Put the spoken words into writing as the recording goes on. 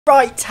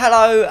Right,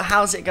 hello,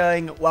 how's it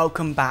going?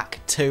 Welcome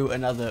back to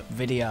another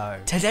video.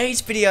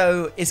 Today's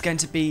video is going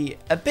to be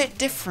a bit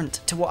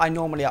different to what I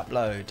normally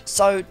upload.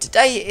 So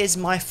today is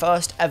my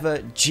first ever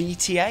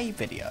GTA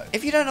video.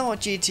 If you don't know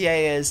what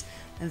GTA is,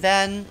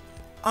 then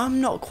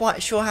I'm not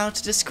quite sure how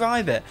to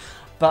describe it.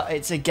 But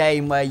it's a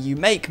game where you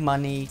make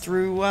money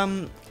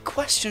through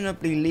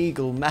questionably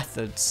legal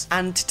methods,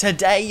 and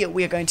today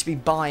we are going to be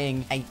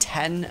buying a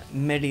 $10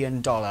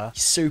 million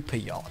super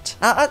yacht.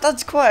 Now,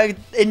 that's quite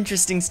an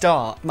interesting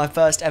start, my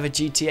first ever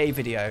GTA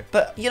video,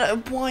 but you know,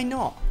 why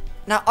not?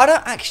 Now, I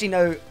don't actually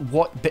know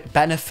what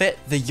benefit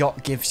the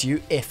yacht gives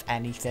you, if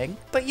anything,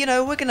 but you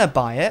know, we're gonna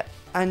buy it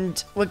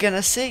and we're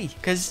gonna see,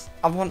 because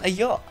I want a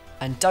yacht.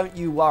 And don't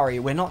you worry,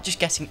 we're not just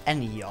getting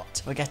any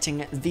yacht. We're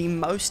getting the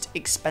most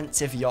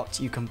expensive yacht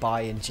you can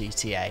buy in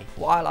GTA.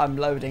 While I'm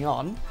loading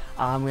on,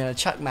 I'm going to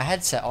chuck my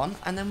headset on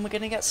and then we're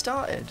going to get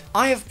started.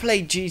 I have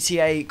played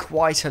GTA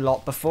quite a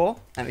lot before.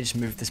 Let me just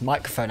move this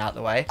microphone out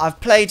the way.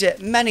 I've played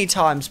it many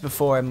times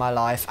before in my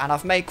life and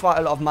I've made quite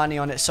a lot of money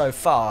on it so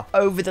far.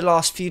 Over the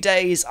last few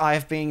days, I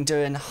have been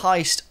doing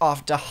heist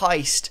after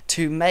heist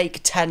to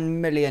make $10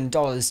 million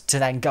to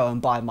then go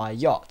and buy my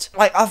yacht.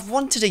 Like, I've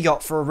wanted a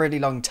yacht for a really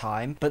long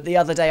time, but the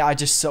other day I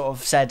just sort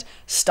of said,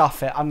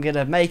 stuff it, I'm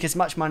gonna make as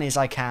much money as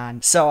I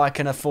can so I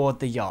can afford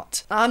the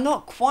yacht. Now, I'm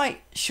not quite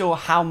sure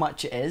how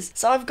much it is,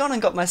 so I've gone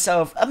and got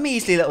myself a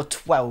measly little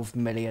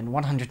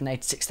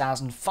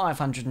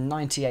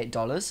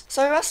 $12,186,598,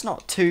 so that's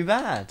not too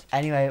bad.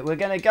 Anyway, we're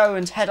gonna go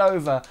and head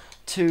over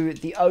to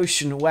the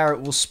ocean where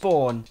it will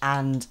spawn,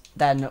 and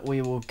then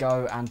we will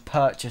go and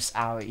purchase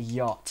our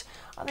yacht.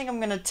 I think I'm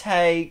going to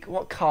take...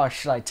 What car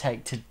should I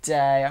take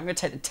today? I'm going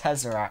to take the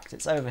Tesseract.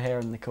 It's over here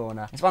in the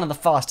corner. It's one of the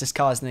fastest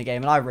cars in the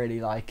game and I really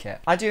like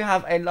it. I do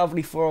have a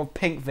lovely 4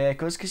 pink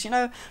vehicles because, you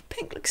know,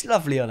 pink looks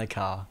lovely on a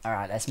car.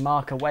 Alright, let's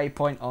mark a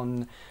waypoint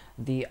on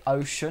the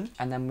ocean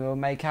and then we'll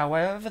make our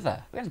way over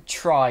there. We're going to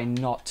try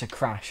not to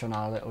crash on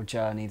our little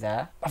journey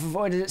there. I've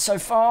avoided it so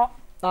far.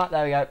 Ah,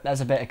 there we go.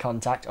 There's a bit of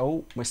contact.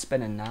 Oh, we're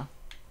spinning now.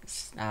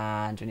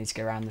 And we need to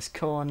go around this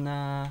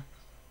corner.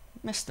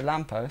 Missed the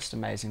lamppost,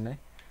 amazingly.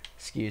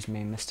 Excuse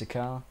me, Mr.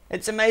 Car.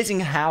 It's amazing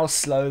how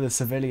slow the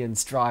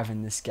civilians drive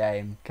in this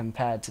game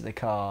compared to the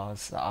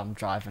cars that I'm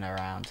driving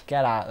around.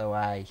 Get out of the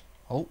way.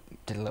 Oh,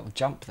 did a little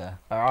jump there.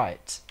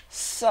 Alright,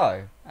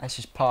 so let's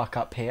just park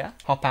up here,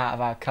 hop out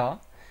of our car,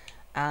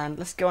 and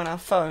let's go on our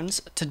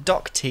phones to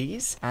Dock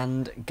Tees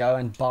and go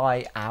and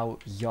buy our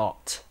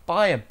yacht.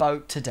 Buy a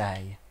boat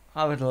today.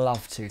 I would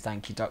love to,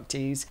 thank you, Dock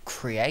Tees.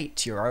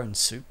 Create your own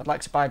soup. I'd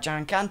like to buy a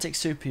gigantic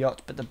super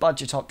yacht, but the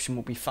budget option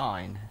will be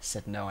fine,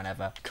 said no one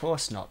ever. Of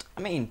course not.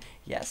 I mean,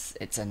 yes,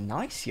 it's a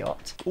nice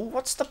yacht. Oh,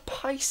 what's the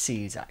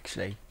Pisces,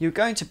 actually? You're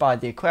going to buy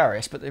the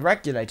Aquarius, but the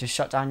regulators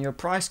shut down your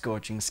price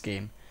gouging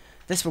scheme.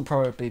 This will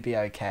probably be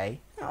okay.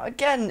 Now,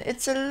 again,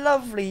 it's a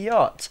lovely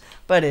yacht,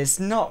 but it's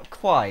not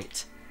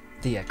quite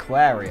the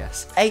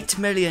Aquarius. $8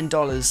 million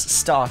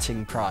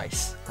starting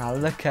price. Now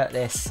look at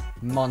this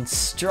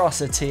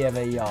monstrosity of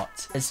a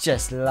yacht. It's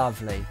just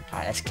lovely.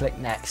 Alright, let's click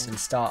next and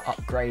start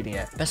upgrading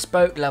it.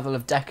 Bespoke level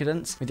of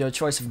decadence with your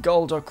choice of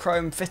gold or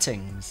chrome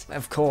fittings.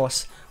 Of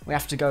course, we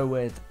have to go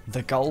with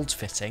the gold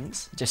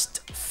fittings. Just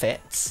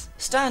fits.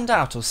 Stand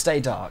out or stay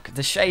dark.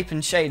 The shape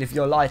and shade of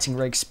your lighting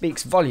rig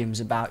speaks volumes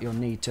about your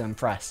need to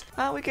impress.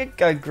 We could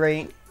go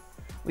green.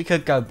 We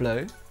could go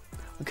blue.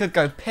 We could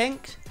go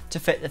pink to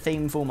fit the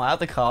theme for all my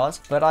other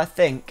cars, but I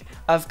think,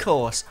 of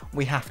course,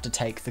 we have to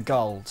take the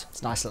gold.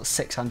 It's a nice little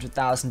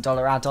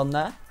 $600,000 add-on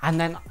there. And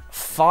then,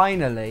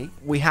 finally,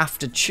 we have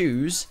to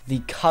choose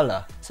the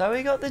colour. So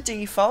we got the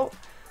default.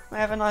 We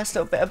have a nice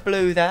little bit of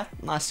blue there,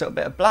 a nice little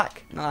bit of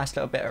black, and a nice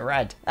little bit of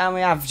red. And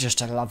we have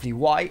just a lovely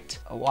white,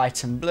 a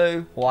white and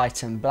blue,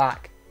 white and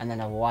black, and then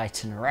a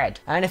white and red.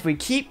 And if we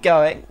keep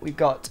going, we've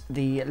got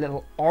the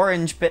little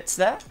orange bits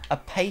there, a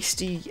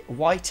pasty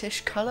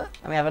whitish colour,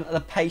 and we have another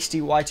pasty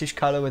whitish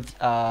colour with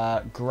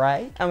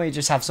grey, and we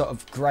just have sort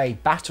of grey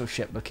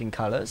battleship looking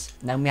colours.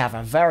 And then we have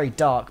a very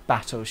dark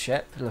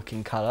battleship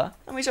looking colour,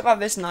 and we sort of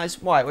have this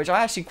nice white, which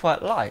I actually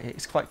quite like.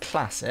 It's quite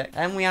classic.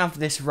 And we have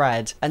this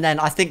red, and then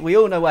I think we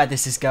all know where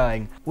this is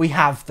going. We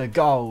have the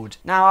gold.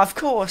 Now, of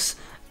course,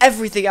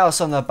 everything else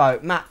on the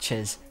boat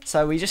matches,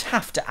 so we just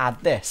have to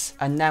add this.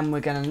 And then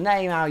we're going to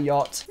name our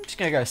yacht. I'm just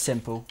going to go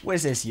simple.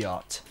 Wiz's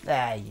Yacht.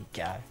 There you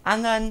go.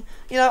 And then,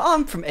 you know,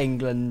 I'm from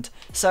England,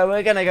 so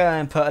we're going to go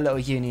and put a little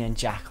Union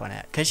Jack on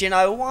it. Because, you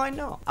know, why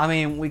not? I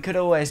mean, we could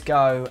always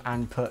go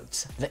and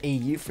put the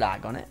EU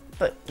flag on it,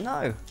 but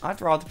no,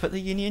 I'd rather put the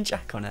Union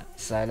Jack on it.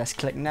 So let's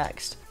click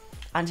next.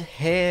 And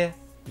here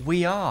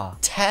we are.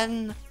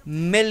 $10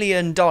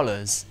 million in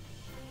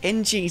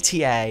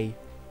GTA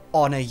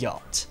on a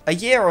yacht. A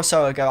year or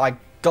so ago, I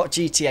got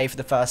GTA for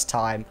the first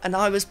time and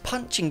I was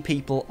punching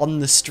people on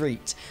the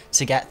street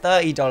to get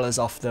 $30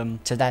 off them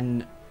to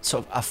then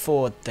sort of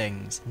afford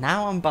things.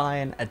 Now I'm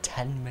buying a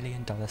 $10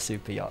 million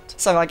super yacht.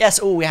 So I guess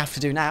all we have to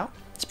do now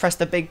is press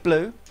the big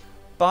blue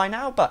buy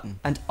now button.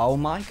 And oh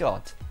my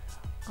god,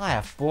 I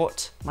have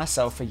bought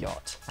myself a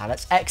yacht. Now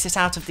let's exit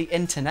out of the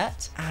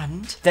internet,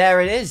 and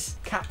there it is.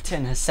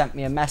 Captain has sent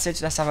me a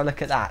message. Let's have a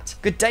look at that.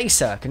 Good day,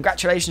 sir.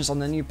 Congratulations on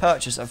the new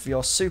purchase of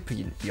your super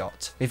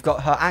yacht. We've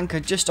got her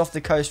anchored just off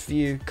the coast for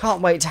you.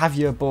 Can't wait to have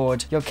you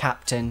aboard. Your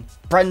captain,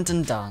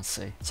 Brendan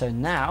Darcy. So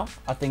now,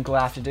 I think all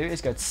I have to do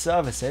is go to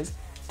services,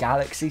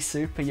 Galaxy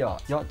Super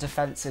Yacht. Yacht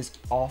defenses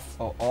off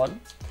or on.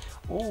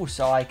 Oh,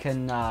 so I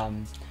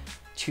can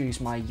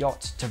choose my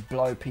yacht to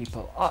blow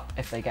people up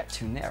if they get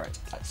too near it.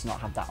 Let's not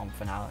have that on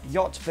for now.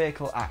 Yacht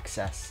vehicle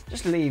access.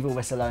 Just leave all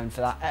this alone for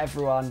that,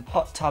 everyone.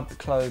 Hot tub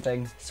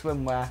clothing,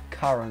 swimwear,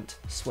 current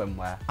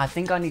swimwear. I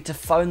think I need to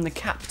phone the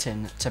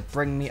captain to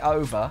bring me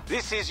over.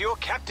 This is your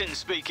captain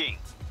speaking.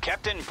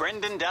 Captain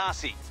Brendan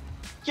Darcy.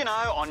 You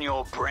know, on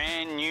your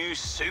brand new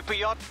super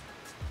yacht.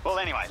 Well,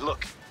 anyway,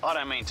 look, I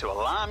don't mean to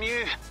alarm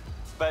you,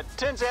 but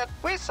turns out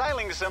we're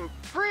sailing some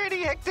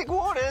pretty hectic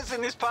waters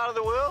in this part of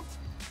the world.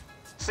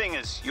 Seeing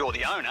as you're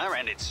the owner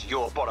and it's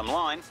your bottom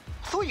line,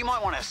 I thought you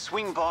might want to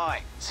swing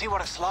by, see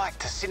what it's like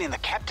to sit in the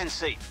captain's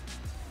seat.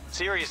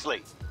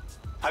 Seriously.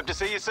 Hope to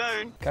see you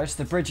soon. Go to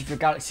the bridge of your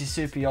Galaxy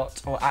Super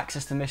Yacht or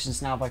access the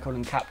missions now by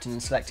calling captain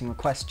and selecting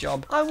request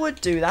job. I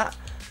would do that,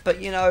 but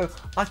you know,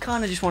 I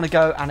kind of just want to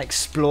go and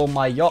explore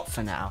my yacht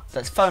for now.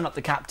 Let's phone up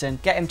the captain,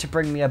 get him to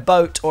bring me a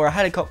boat or a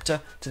helicopter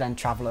to then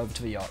travel over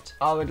to the yacht.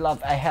 I would love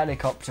a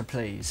helicopter,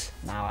 please.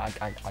 Now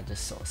I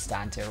just sort of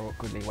stand here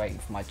awkwardly waiting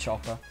for my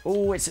chopper.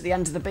 Oh, it's at the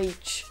end of the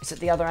beach. It's at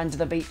the other end of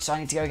the beach, so I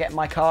need to go get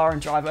my car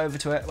and drive over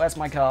to it. Where's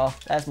my car?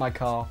 There's my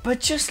car. But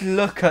just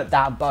look at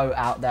that boat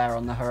out there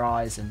on the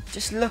horizon.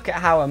 Just look at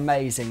how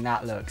amazing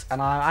that looks.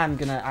 And I am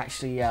going to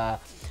actually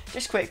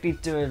just quickly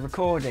do a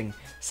recording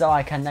so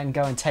I can then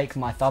go and take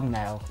my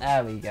thumbnail.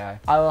 There we go.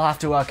 I will have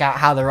to work out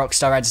how the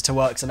Rockstar editor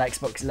works on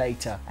Xbox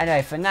later.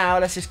 Anyway, for now,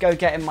 let's just go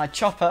get in my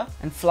chopper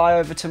and fly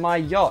over to my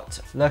yacht.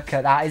 Look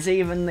at that. It's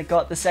even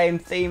got the same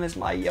theme as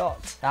my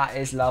yacht. That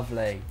is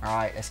lovely. All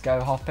right, let's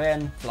go hop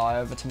in, fly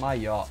over to my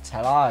yacht.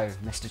 Hello,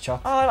 Mr.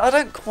 Chopper. Oh, I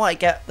don't quite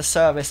get the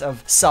service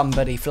of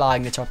somebody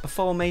flying the chopper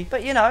for me,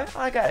 but you know,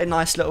 I get a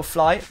nice little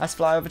flight. Let's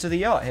fly over to the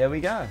yacht. Here we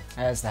go.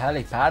 There's the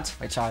helipad,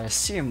 which I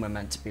assume we're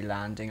meant to be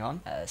landing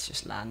on. Let's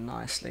just land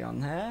nicely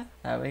on here.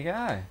 There we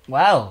go.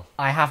 Well,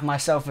 I have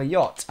myself a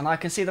yacht, and I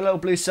can see the little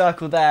blue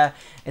circle there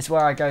is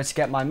where I go to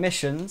get my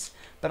missions,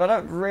 but I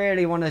don't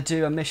really want to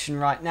do a mission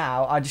right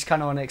now. I just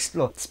kind of want to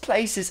explore. This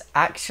place is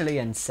actually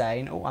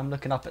insane. Oh, I'm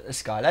looking up at the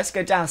sky. Let's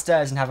go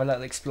downstairs and have a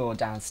little explore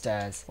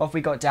downstairs. What have we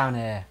got down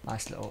here?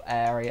 Nice little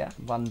area.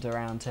 Wander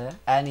around here.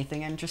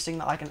 Anything interesting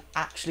that I can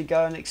actually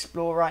go and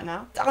explore right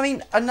now? I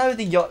mean, I know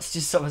the yacht's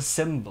just sort of a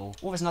symbol.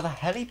 Oh, there's another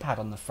helipad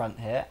on the front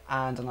here,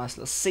 and a nice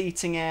little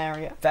seating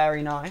area.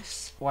 Very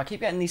nice. Oh, I keep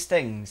getting these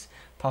things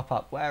pop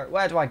up.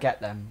 Where do I get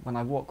them? When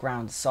I walk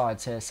around the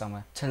sides here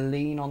somewhere. To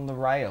lean on the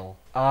rail.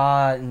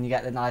 Ah, and you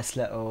get the nice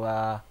little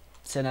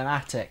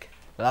cinematic.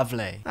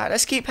 Lovely. Alright,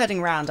 let's keep heading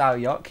around our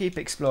yacht, keep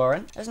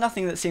exploring. There's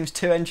nothing that seems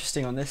too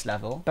interesting on this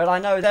level, but I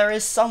know there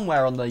is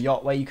somewhere on the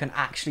yacht where you can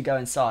actually go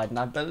inside, and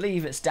I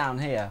believe it's down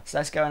here. So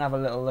let's go and have a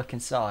little look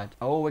inside.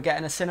 Oh, we're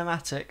getting a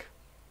cinematic.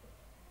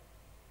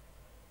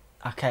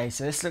 Okay,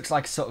 so this looks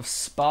like a sort of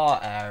spa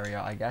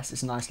area, I guess.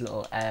 It's a nice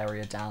little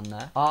area down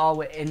there. Oh,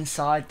 we're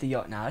inside the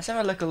yacht now. Let's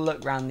have a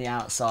look around the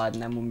outside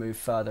and then we'll move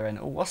further in.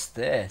 Oh, what's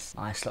this?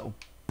 Nice little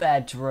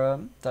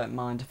bedroom. Don't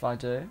mind if I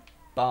do.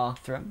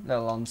 Bathroom,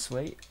 little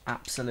ensuite.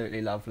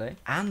 Absolutely lovely.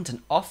 And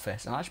an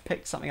office. And I just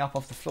picked something up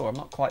off the floor. I'm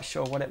not quite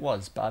sure what it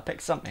was, but I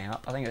picked something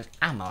up. I think it was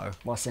ammo.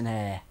 What's in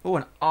here? Oh,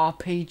 an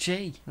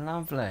RPG.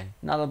 Lovely.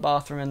 Another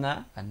bathroom in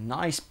there. A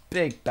nice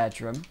big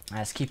bedroom.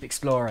 Let's keep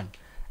exploring.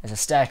 There's a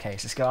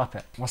staircase. Let's go up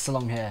it. What's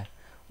along here?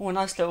 Oh, a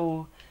nice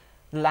little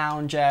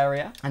lounge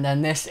area. And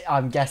then this,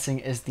 I'm guessing,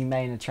 is the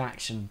main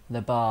attraction. The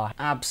bar.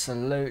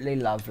 Absolutely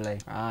lovely.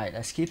 Right,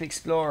 let's keep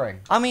exploring.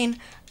 I mean,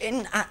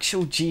 in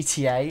actual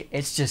GTA,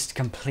 it's just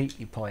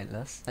completely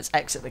pointless. Let's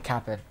exit the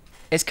cabin.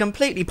 It's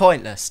completely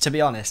pointless, to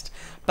be honest.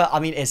 But, I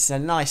mean, it's a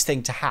nice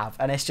thing to have.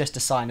 And it's just a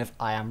sign of,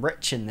 I am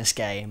rich in this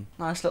game.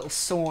 Nice little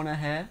sauna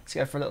here. Let's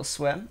go for a little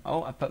swim.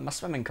 Oh, I put my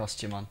swimming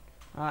costume on.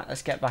 Alright,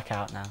 let's get back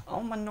out now.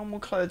 Oh, my normal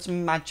clothes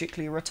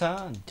magically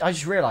return. I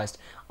just realised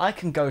I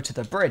can go to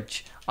the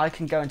bridge. I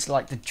can go into,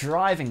 like, the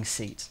driving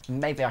seat.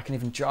 Maybe I can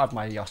even drive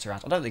my yacht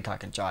around. I don't think I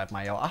can drive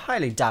my yacht. I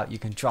highly doubt you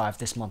can drive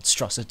this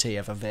monstrosity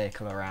of a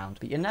vehicle around.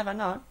 But you never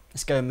know.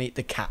 Let's go meet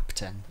the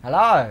captain.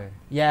 Hello.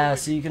 Yeah,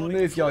 so you can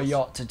move your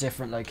yacht to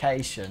different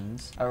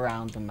locations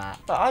around the map.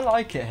 But I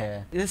like it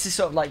here. This is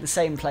sort of like the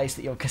same place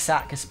that your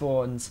Kasaka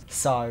spawns.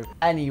 So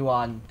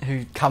anyone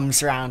who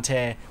comes around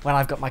here when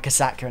I've got my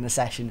Kasaka in a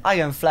session, I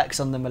go and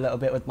flex on them a little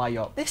bit with my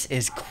yacht. This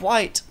is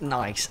quite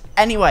nice.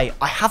 Anyway,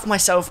 I have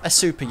myself myself a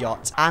super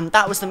yacht, and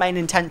that was the main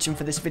intention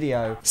for this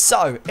video.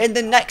 So in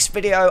the next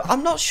video,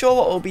 I'm not sure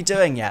what we'll be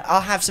doing yet.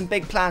 I'll have some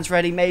big plans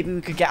ready. Maybe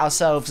we could get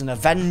ourselves an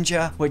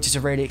Avenger, which is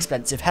a really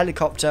expensive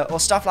helicopter, or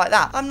stuff like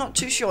that. I'm not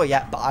too sure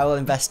yet, but I will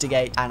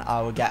investigate and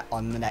I will get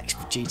on the next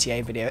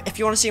GTA video. If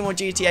you want to see more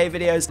GTA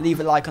videos, leave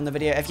a like on the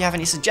video. If you have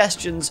any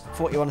suggestions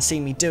for what you want to see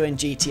me do in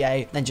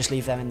GTA, then just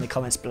leave them in the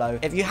comments below.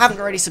 If you haven't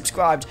already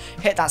subscribed,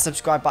 hit that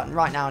subscribe button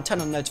right now and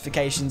turn on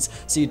notifications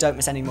so you don't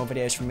miss any more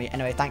videos from me.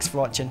 Anyway, thanks for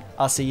watching.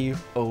 I'll see you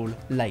all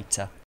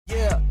later.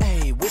 Yeah,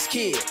 hey,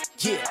 WhizKid,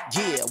 yeah,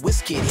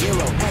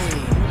 WhizKidHero, hey,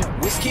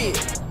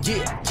 WhizKid,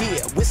 yeah,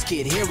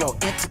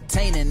 WhizKidHero,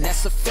 entertaining,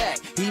 that's a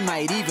fact. He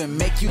might even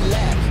make you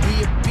laugh.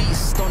 He a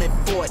beast on it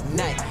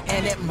Fortnite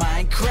and at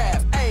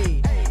Minecraft,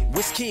 hey,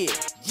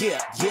 WhizKid, yeah,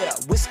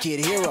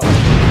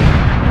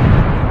 WhizKidHero.